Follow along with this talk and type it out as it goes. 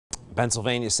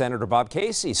Pennsylvania Senator Bob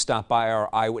Casey stopped by our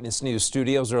Eyewitness News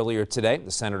studios earlier today.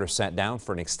 The senator sat down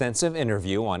for an extensive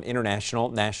interview on international,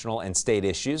 national, and state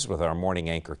issues with our morning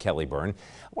anchor Kelly Byrne.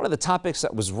 One of the topics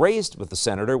that was raised with the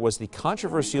senator was the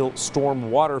controversial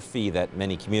stormwater fee that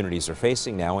many communities are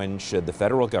facing now, and should the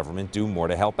federal government do more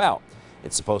to help out.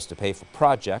 It's supposed to pay for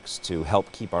projects to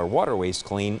help keep our waterways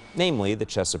clean, namely the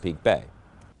Chesapeake Bay.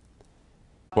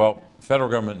 Well, federal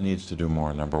government needs to do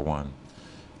more, number one.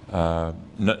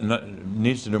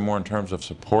 Needs to do more in terms of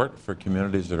support for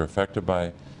communities that are affected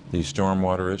by these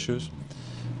stormwater issues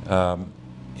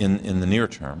in the near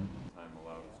term.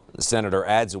 The senator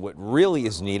adds that what really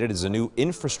is needed is a new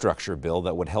infrastructure bill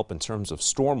that would help in terms of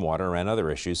stormwater and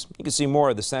other issues. You can see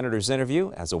more of the senator's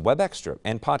interview as a web extra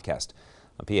and podcast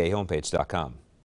on PAHomepage.com.